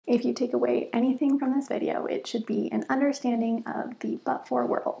If you take away anything from this video, it should be an understanding of the but-for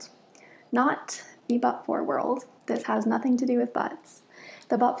world. Not the but-for world. This has nothing to do with buts.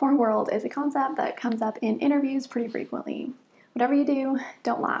 The but-for world is a concept that comes up in interviews pretty frequently. Whatever you do,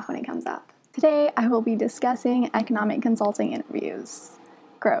 don't laugh when it comes up. Today, I will be discussing economic consulting interviews.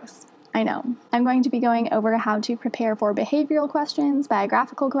 Gross. I know. I'm going to be going over how to prepare for behavioral questions,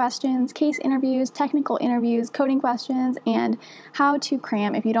 biographical questions, case interviews, technical interviews, coding questions, and how to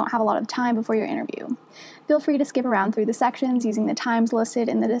cram if you don't have a lot of time before your interview. Feel free to skip around through the sections using the times listed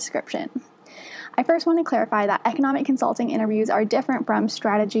in the description. I first want to clarify that economic consulting interviews are different from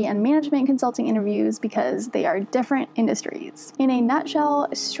strategy and management consulting interviews because they are different industries. In a nutshell,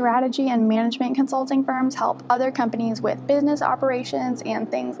 strategy and management consulting firms help other companies with business operations and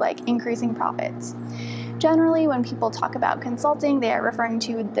things like increasing profits. Generally, when people talk about consulting, they are referring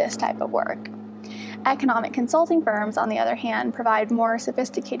to this type of work. Economic consulting firms, on the other hand, provide more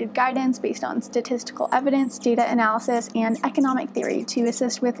sophisticated guidance based on statistical evidence, data analysis, and economic theory to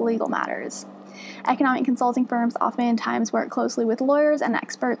assist with legal matters. Economic consulting firms oftentimes work closely with lawyers and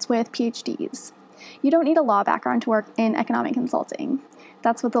experts with PhDs. You don't need a law background to work in economic consulting.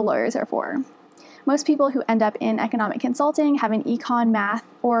 That's what the lawyers are for. Most people who end up in economic consulting have an econ, math,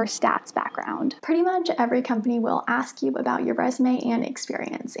 or stats background. Pretty much every company will ask you about your resume and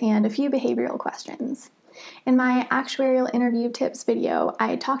experience, and a few behavioral questions. In my actuarial interview tips video,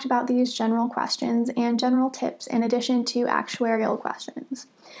 I talked about these general questions and general tips in addition to actuarial questions.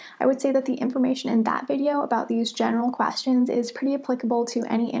 I would say that the information in that video about these general questions is pretty applicable to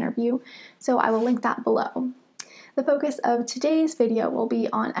any interview, so I will link that below. The focus of today's video will be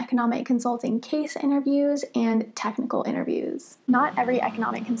on economic consulting case interviews and technical interviews. Not every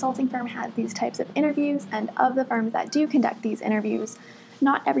economic consulting firm has these types of interviews, and of the firms that do conduct these interviews,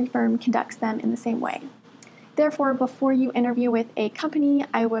 not every firm conducts them in the same way. Therefore, before you interview with a company,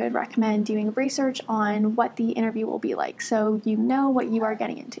 I would recommend doing research on what the interview will be like so you know what you are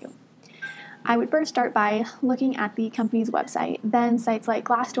getting into. I would first start by looking at the company's website, then sites like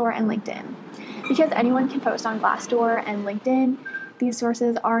Glassdoor and LinkedIn. Because anyone can post on Glassdoor and LinkedIn, these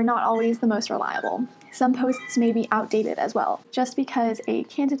sources are not always the most reliable. Some posts may be outdated as well. Just because a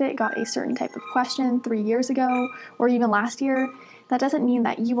candidate got a certain type of question 3 years ago or even last year, that doesn't mean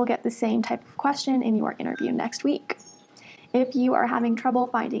that you will get the same type of question in your interview next week. If you are having trouble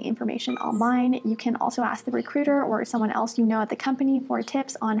finding information online, you can also ask the recruiter or someone else you know at the company for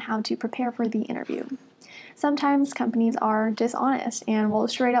tips on how to prepare for the interview. Sometimes companies are dishonest and will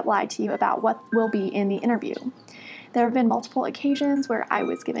straight up lie to you about what will be in the interview. There have been multiple occasions where I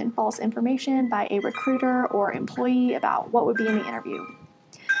was given false information by a recruiter or employee about what would be in the interview.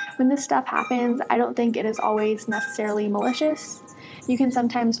 When this stuff happens, I don't think it is always necessarily malicious. You can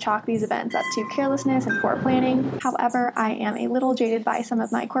sometimes chalk these events up to carelessness and poor planning. However, I am a little jaded by some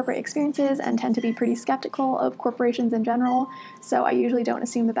of my corporate experiences and tend to be pretty skeptical of corporations in general, so I usually don't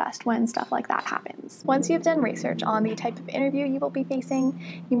assume the best when stuff like that happens. Once you have done research on the type of interview you will be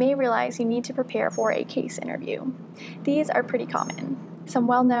facing, you may realize you need to prepare for a case interview. These are pretty common. Some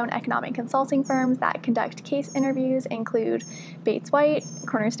well-known economic consulting firms that conduct case interviews include Bates White,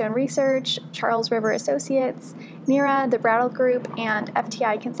 Cornerstone Research, Charles River Associates, NERA, the Brattle Group, and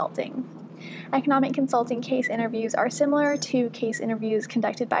FTI Consulting. Economic consulting case interviews are similar to case interviews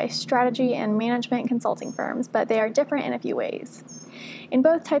conducted by strategy and management consulting firms, but they are different in a few ways. In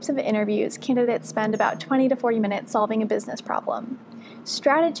both types of interviews, candidates spend about 20 to 40 minutes solving a business problem.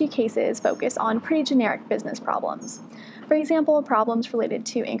 Strategy cases focus on pretty generic business problems. For example, problems related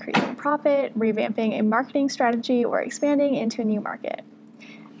to increasing profit, revamping a marketing strategy, or expanding into a new market.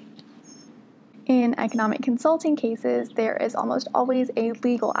 In economic consulting cases, there is almost always a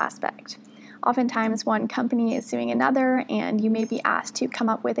legal aspect. Oftentimes, one company is suing another, and you may be asked to come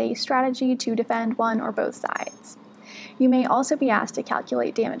up with a strategy to defend one or both sides. You may also be asked to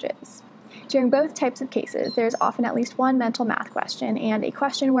calculate damages. During both types of cases, there's often at least one mental math question and a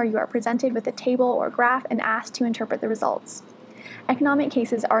question where you are presented with a table or graph and asked to interpret the results. Economic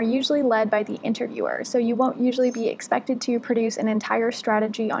cases are usually led by the interviewer, so you won't usually be expected to produce an entire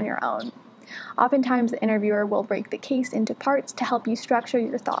strategy on your own. Oftentimes, the interviewer will break the case into parts to help you structure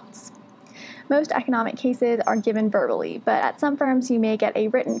your thoughts. Most economic cases are given verbally, but at some firms you may get a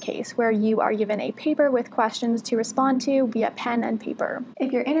written case where you are given a paper with questions to respond to via pen and paper.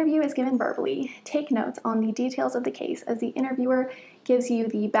 If your interview is given verbally, take notes on the details of the case as the interviewer gives you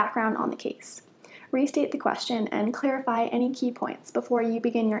the background on the case. Restate the question and clarify any key points before you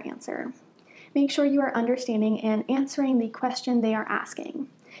begin your answer. Make sure you are understanding and answering the question they are asking.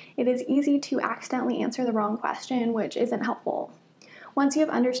 It is easy to accidentally answer the wrong question, which isn't helpful. Once you have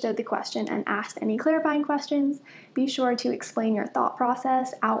understood the question and asked any clarifying questions, be sure to explain your thought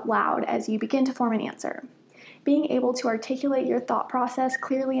process out loud as you begin to form an answer. Being able to articulate your thought process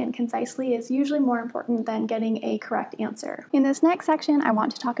clearly and concisely is usually more important than getting a correct answer. In this next section, I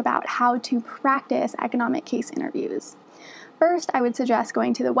want to talk about how to practice economic case interviews. First, I would suggest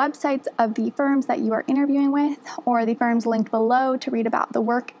going to the websites of the firms that you are interviewing with, or the firms linked below, to read about the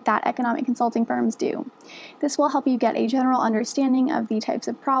work that economic consulting firms do. This will help you get a general understanding of the types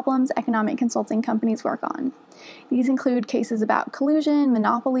of problems economic consulting companies work on. These include cases about collusion,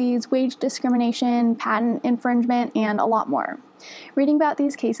 monopolies, wage discrimination, patent infringement, and a lot more. Reading about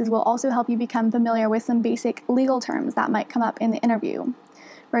these cases will also help you become familiar with some basic legal terms that might come up in the interview.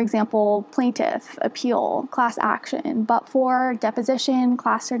 For example, plaintiff, appeal, class action, but-for, deposition,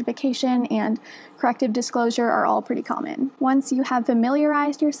 class certification, and corrective disclosure are all pretty common. Once you have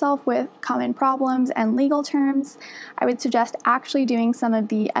familiarized yourself with common problems and legal terms, I would suggest actually doing some of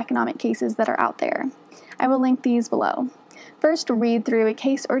the economic cases that are out there. I will link these below. First, read through a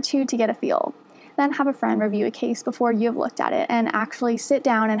case or two to get a feel. Then have a friend review a case before you have looked at it, and actually sit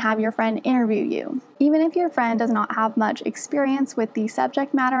down and have your friend interview you. Even if your friend does not have much experience with the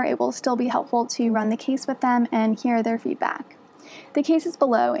subject matter, it will still be helpful to run the case with them and hear their feedback. The cases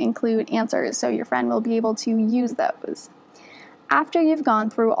below include answers, so your friend will be able to use those. After you've gone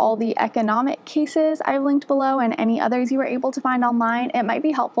through all the economic cases I've linked below and any others you were able to find online, it might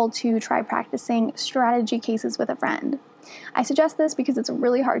be helpful to try practicing strategy cases with a friend. I suggest this because it's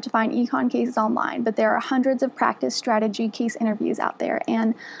really hard to find econ cases online, but there are hundreds of practice strategy case interviews out there,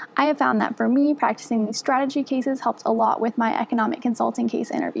 and I have found that for me, practicing these strategy cases helped a lot with my economic consulting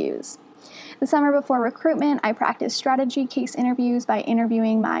case interviews. The summer before recruitment, I practiced strategy case interviews by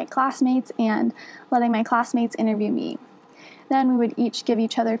interviewing my classmates and letting my classmates interview me. Then we would each give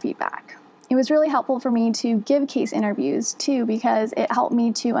each other feedback. It was really helpful for me to give case interviews too, because it helped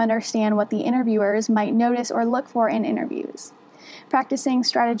me to understand what the interviewers might notice or look for in interviews. Practicing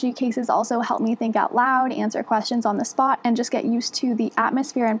strategy cases also helped me think out loud, answer questions on the spot, and just get used to the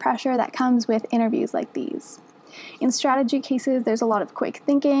atmosphere and pressure that comes with interviews like these. In strategy cases, there's a lot of quick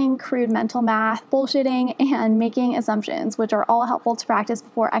thinking, crude mental math, bullshitting, and making assumptions, which are all helpful to practice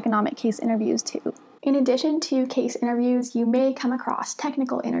before economic case interviews too. In addition to case interviews, you may come across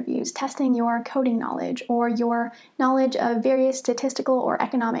technical interviews testing your coding knowledge or your knowledge of various statistical or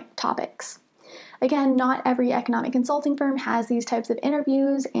economic topics. Again, not every economic consulting firm has these types of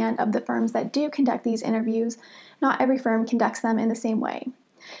interviews, and of the firms that do conduct these interviews, not every firm conducts them in the same way.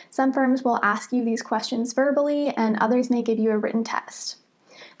 Some firms will ask you these questions verbally, and others may give you a written test.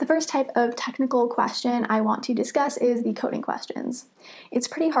 The first type of technical question I want to discuss is the coding questions. It's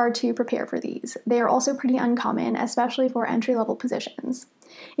pretty hard to prepare for these. They are also pretty uncommon, especially for entry-level positions.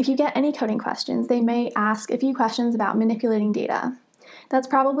 If you get any coding questions, they may ask a few questions about manipulating data. That's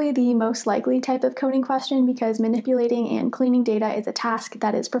probably the most likely type of coding question because manipulating and cleaning data is a task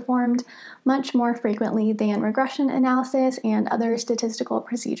that is performed much more frequently than regression analysis and other statistical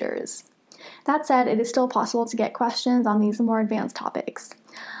procedures. That said, it is still possible to get questions on these more advanced topics.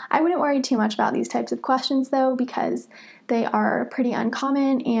 I wouldn't worry too much about these types of questions though, because they are pretty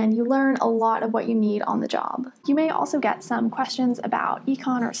uncommon and you learn a lot of what you need on the job. You may also get some questions about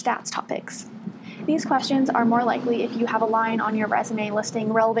econ or stats topics. These questions are more likely if you have a line on your resume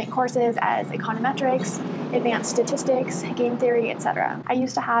listing relevant courses as econometrics, advanced statistics, game theory, etc. I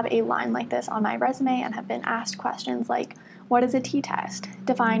used to have a line like this on my resume and have been asked questions like, what is a t-test?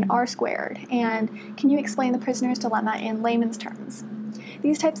 Define r-squared, and can you explain the prisoner's dilemma in layman's terms?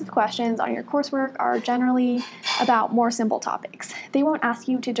 These types of questions on your coursework are generally about more simple topics. They won't ask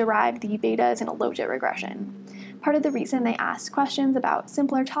you to derive the betas in a logit regression. Part of the reason they ask questions about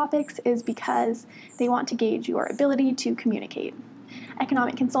simpler topics is because they want to gauge your ability to communicate.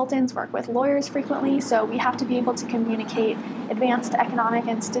 Economic consultants work with lawyers frequently, so we have to be able to communicate advanced economic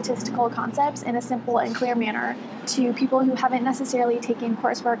and statistical concepts in a simple and clear manner to people who haven't necessarily taken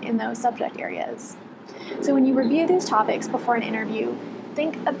coursework in those subject areas. So when you review these topics before an interview,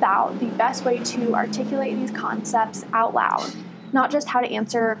 think about the best way to articulate these concepts out loud, not just how to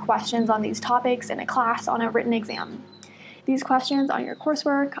answer questions on these topics in a class on a written exam. These questions on your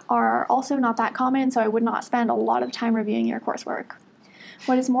coursework are also not that common, so I would not spend a lot of time reviewing your coursework.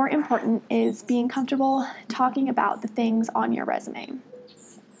 What is more important is being comfortable talking about the things on your resume.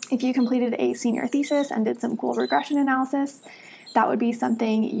 If you completed a senior thesis and did some cool regression analysis, that would be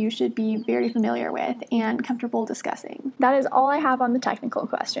something you should be very familiar with and comfortable discussing. That is all I have on the technical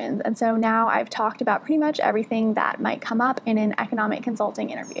questions, and so now I've talked about pretty much everything that might come up in an economic consulting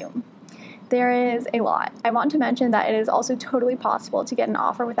interview. There is a lot. I want to mention that it is also totally possible to get an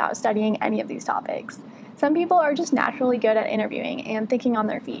offer without studying any of these topics. Some people are just naturally good at interviewing and thinking on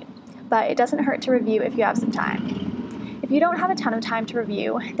their feet, but it doesn't hurt to review if you have some time. If you don't have a ton of time to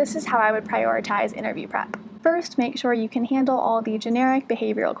review, this is how I would prioritize interview prep. First, make sure you can handle all the generic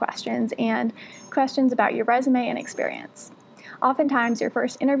behavioral questions and questions about your resume and experience. Oftentimes, your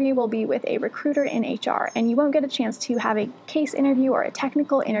first interview will be with a recruiter in HR, and you won't get a chance to have a case interview or a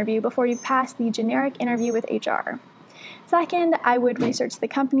technical interview before you've passed the generic interview with HR. Second, I would research the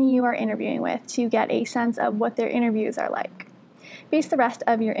company you are interviewing with to get a sense of what their interviews are like. Base the rest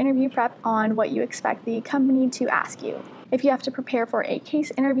of your interview prep on what you expect the company to ask you. If you have to prepare for a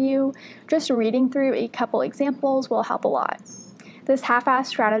case interview, just reading through a couple examples will help a lot. This half-assed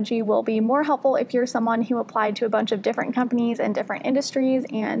strategy will be more helpful if you're someone who applied to a bunch of different companies and different industries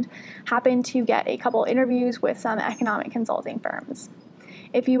and happened to get a couple interviews with some economic consulting firms.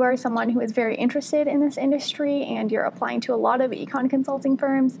 If you are someone who is very interested in this industry and you're applying to a lot of econ consulting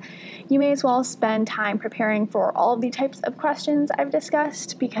firms, you may as well spend time preparing for all of the types of questions I've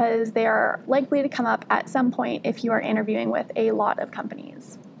discussed because they are likely to come up at some point if you are interviewing with a lot of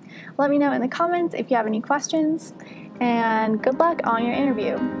companies. Let me know in the comments if you have any questions, and good luck on your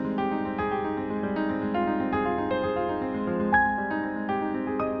interview.